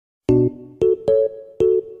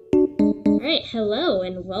Alright, hello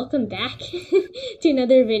and welcome back to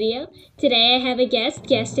another video. Today I have a guest.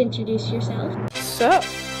 Guest, introduce yourself. Sup?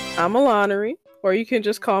 I'm Alanirie, or you can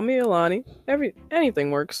just call me Alani.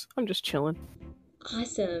 Anything works. I'm just chilling.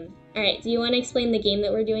 Awesome. Alright, do you want to explain the game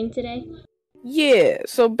that we're doing today? Yeah,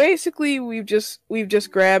 so basically we've just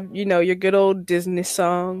grabbed, your good old Disney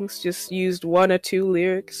songs, just used one or two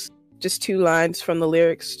lyrics, just two lines from the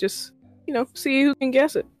lyrics, just, see who can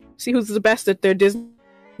guess it. See who's the best at their Disney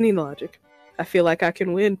logic. I feel like I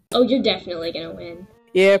can win. Oh, you're definitely gonna win.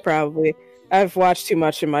 Yeah, probably. I've watched too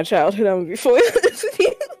much in my childhood, I'm gonna be fully honest with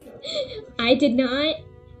you. I did not,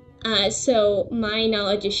 so my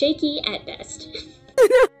knowledge is shaky at best.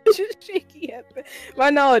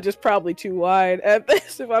 My knowledge is probably too wide at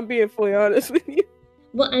best, if I'm being fully honest with you.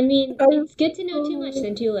 Well, I mean, it's good to know too much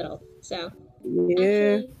than too little, so.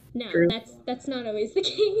 Yeah. Actually, no, true. that's not always the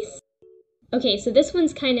case. Okay, so this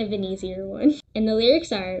one's kind of an easier one. And the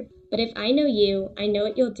lyrics are, "But if I know you, I know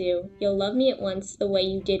what you'll do. You'll love me at once the way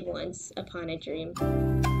you did once upon a dream."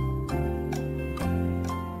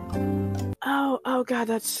 Oh god,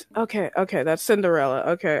 that's okay, that's Cinderella.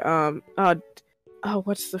 Okay,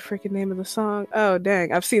 what's the freaking name of the song? Oh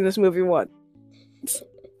dang, I've seen this movie once.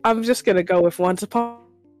 I'm just gonna go with Once Upon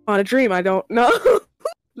a Dream. I don't know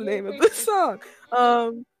the name of the song.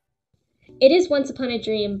 It is Once Upon a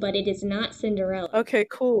Dream, but it is not Cinderella. Okay,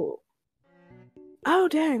 cool. Oh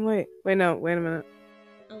dang, wait a minute.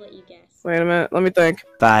 I'll let you guess. Wait a minute, let me think.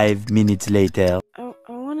 5 minutes later. Oh,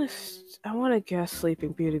 I wanna guess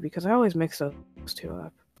Sleeping Beauty because I always mix those two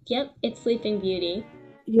up. Yep, it's Sleeping Beauty.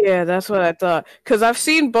 Yeah, that's what I thought. Because I've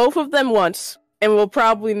seen both of them once, and will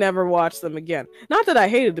probably never watch them again. Not that I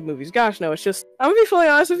hated the movies, gosh no, it's just, I'm gonna be fully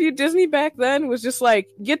honest with you, Disney back then was just like,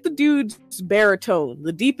 get the dude's baritone,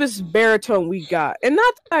 the deepest baritone we got. And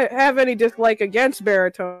not that I have any dislike against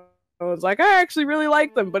baritones, like, I actually really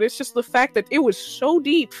like them, but it's just the fact that it was so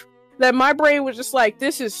deep that my brain was just like,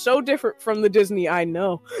 this is so different from the Disney I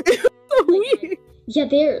know. Yeah,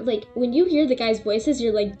 they're, like, when you hear the guys' voices,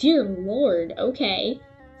 you're like, dear lord, okay.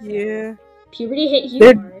 Yeah. Puberty hit you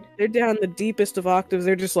hard. They're down the deepest of octaves.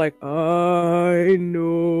 They're just like, I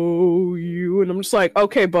know you. And I'm just like,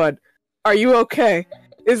 okay, bud, are you okay?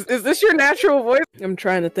 Is this your natural voice? I'm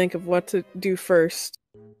trying to think of what to do first.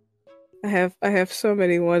 I have so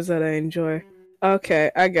many ones that I enjoy.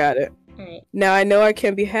 Okay, I got it. Alright. Now I know I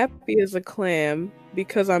can be happy as a clam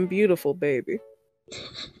because I'm beautiful, baby.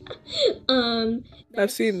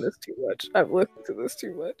 I've seen this too much. I've listened to this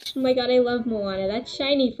too much. Oh my god, I love Moana. That's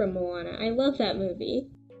Shiny from Moana. I love that movie.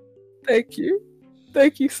 Thank you.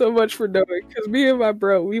 Thank you so much for knowing, because me and my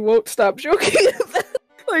bro, we won't stop joking.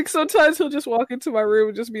 Like, sometimes he'll just walk into my room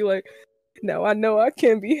and just be like, now I know I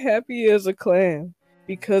can be happy as a clam,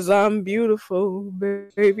 because I'm beautiful,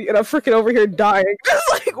 baby. And I'm freaking over here dying. Just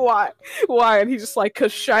like, why? Why? And he's just like,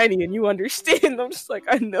 cause Shiny, and you understand. I'm just like,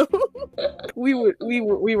 I know. we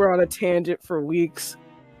were on a tangent for weeks.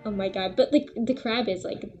 Oh my god, but the crab is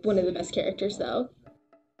like one of the best characters though.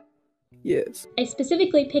 Yes. I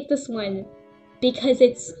specifically picked this one because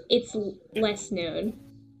it's less known.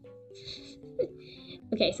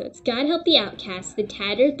 Okay, so it's God help the outcast, the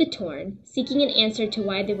tattered, the torn, seeking an answer to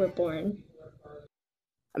why they were born.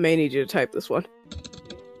 I may need you to type this one.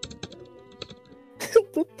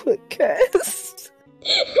 The podcast.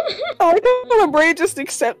 I like how my brain just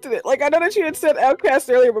accepted it. Like, I know that you had said outcast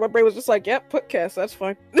earlier, but my brain was just like, yep, putcast, that's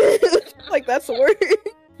fine. Like, that's the word.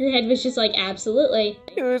 Your head was just like, absolutely.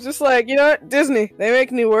 It was just like, you know what, Disney, they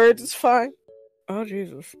make new words, it's fine. Oh,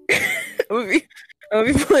 Jesus. I'll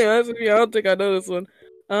be fully honest with you, I don't think I know this one.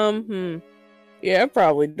 Yeah, I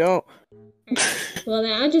probably don't. Well,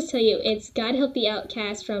 then I'll just tell you, it's God help the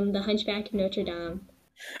outcast from The Hunchback of Notre Dame.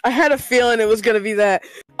 I had a feeling it was gonna be that.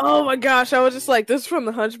 Oh my gosh, I was just like, this is from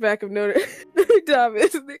The Hunchback of Notre Dame,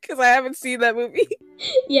 isn't it? Because I haven't seen that movie.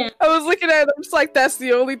 Yeah. I was looking at it, I'm just like, that's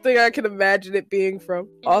the only thing I can imagine it being from.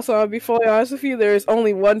 Also, I'll be fully honest with you, there is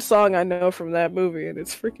only one song I know from that movie, and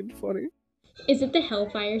it's freaking funny. Is it the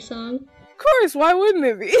Hellfire song? Of course, why wouldn't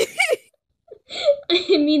it be?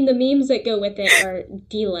 I mean, the memes that go with it are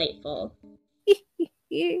delightful.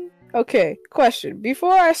 Okay, question.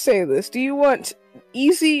 Before I say this, do you want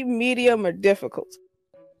easy, medium, or difficult?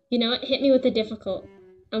 You know what? Hit me with the difficult.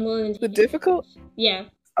 I'm willing to. The difficult? Yeah.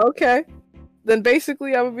 Okay. Then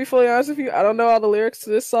basically, I'm gonna be fully honest with you, I don't know all the lyrics to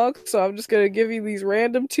this song, so I'm just gonna give you these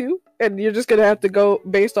random two, and you're just gonna have to go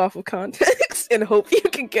based off of context and hope you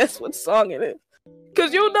can guess what song it is.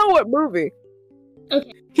 Because you'll know what movie.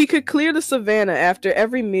 Okay. He could clear the savannah after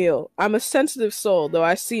every meal. I'm a sensitive soul, though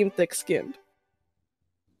I seem thick-skinned.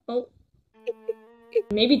 Oh.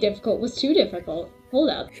 Maybe difficult was too difficult. Hold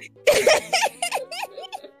up.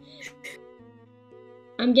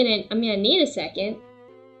 I'm gonna need a second.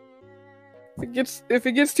 If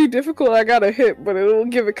it gets too difficult, I got a hit, but it'll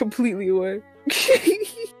give it completely away.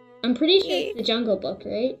 I'm pretty sure it's the Jungle Book,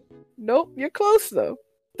 right? Nope, you're close though.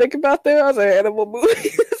 Think about there was an animal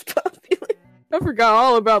movie that's popular. I forgot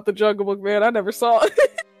all about the Jungle Book, man. I never saw it.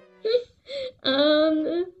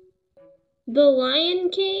 The Lion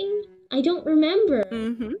King? I don't remember.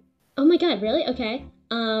 Mm-hmm. Oh my god, really? Okay.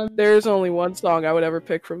 There's only one song I would ever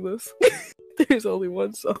pick from this. There's only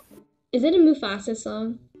one song. Is it a Mufasa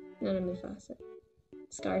song? Not a Mufasa.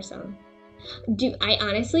 Scar song. I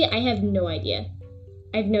honestly have no idea.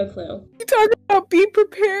 I have no clue. You talking about Be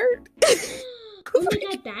Prepared? Oh my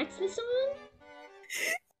god, that's the song?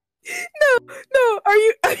 No. Are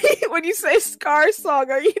you when you say Scar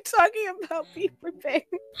song, are you talking about Be Prepared?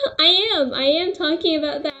 I am talking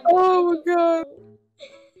about that. Oh my god.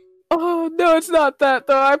 Oh, no, it's not that,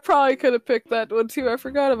 though. I probably could have picked that one, too. I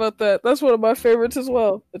forgot about that. That's one of my favorites as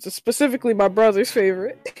well. It's specifically my brother's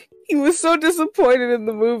favorite. He was so disappointed in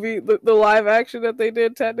the movie, the live action that they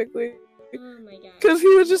did, technically. Oh my god. Because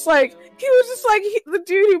he was just like, the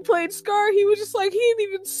dude who played Scar, he was just like, he didn't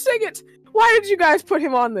even sing it. Why did you guys put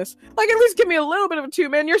him on this? Like, at least give me a little bit of a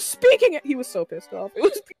tune, man. You're speaking it. He was so pissed off. It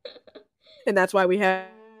was, and that's why we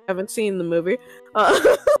haven't seen the movie.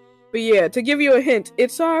 But yeah, to give you a hint,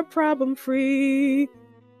 it's our problem-free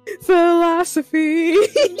philosophy.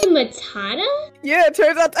 Matata? Yeah, it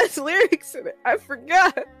turns out that's lyrics in it. I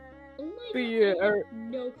forgot. Oh my But god, yeah, I have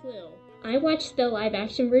no clue. I watched the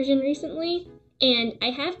live-action version recently, and I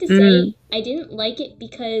have to say, I didn't like it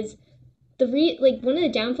because one of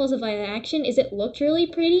the downfalls of live-action is it looked really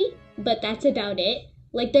pretty, but that's about it.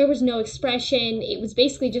 Like, there was no expression. It was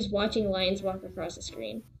basically just watching lions walk across the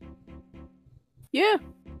screen. Yeah.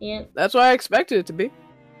 Yeah. That's what I expected it to be.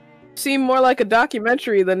 Seemed more like a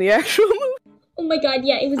documentary than the actual movie. Oh my god,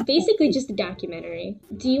 yeah, it was basically just a documentary.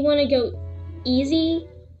 Do you want to go easy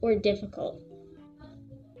or difficult?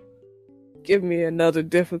 Give me another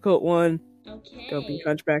difficult one. Okay. Don't be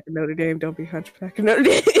Hunchback of Notre Dame. Don't be Hunchback of Notre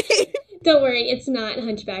Dame. Don't worry, it's not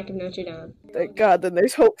Hunchback of Notre Dame. Thank God, then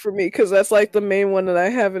there's hope for me, because that's like the main one that I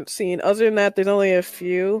haven't seen. Other than that, there's only a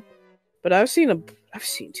few. But I've seen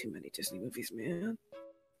too many Disney movies, man.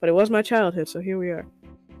 But it was my childhood, so here we are.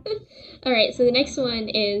 Alright, so the next one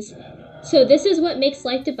is, so this is what makes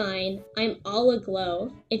life divine. I'm all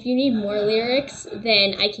aglow. If you need more lyrics,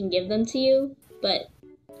 then I can give them to you. But,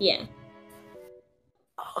 yeah.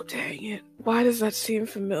 Oh, dang it. Why does that seem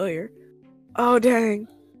familiar? Oh, dang.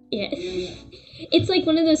 Yeah. It's like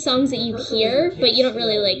one of those songs that you hear, but you don't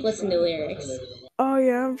really, like, listen to lyrics. Oh,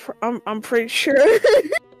 yeah, I'm pretty sure.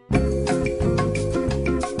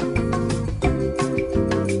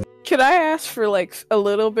 Could I ask for, like, a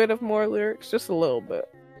little bit of more lyrics? Just a little bit.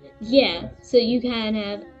 Yeah, so you can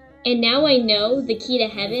have, and now I know the key to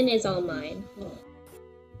heaven is all mine.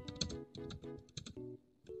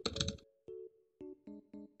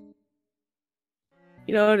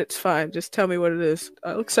 You know what? It's fine. Just tell me what it is.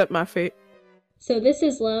 I'll accept my fate. So this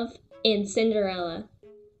is Love in Cinderella.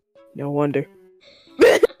 No wonder.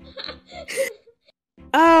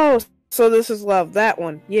 Oh, so this is Love. That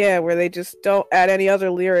one. Yeah, where they just don't add any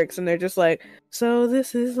other lyrics and they're just like, so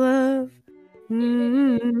this is love.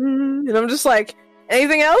 Mm-hmm. And I'm just like,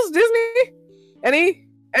 anything else, Disney? Any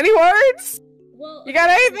words? Well, you got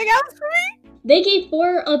anything else for me? They gave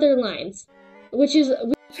 4 other lines, which is...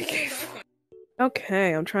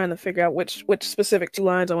 Okay, I'm trying to figure out which specific 2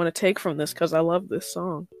 lines I want to take from this because I love this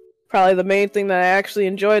song. Probably the main thing that I actually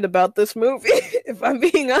enjoyed about this movie, if I'm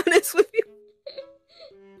being honest with you.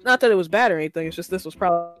 Not that it was bad or anything, it's just this was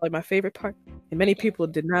probably my favorite part. And many people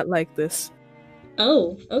did not like this.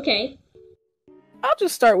 Oh, okay. I'll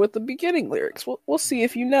just start with the beginning lyrics. We'll see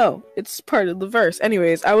if you know. It's part of the verse.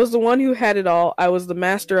 Anyways, I was the one who had it all. I was the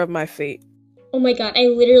master of my fate. Oh my god, I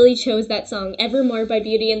literally chose that song, Evermore by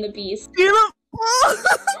Beauty and the Beast.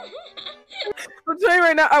 I'm telling you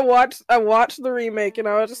right now, I watched the remake and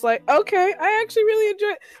I was just like, okay, I actually really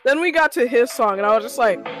enjoy it. Then we got to his song and I was just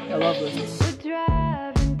like, I love this.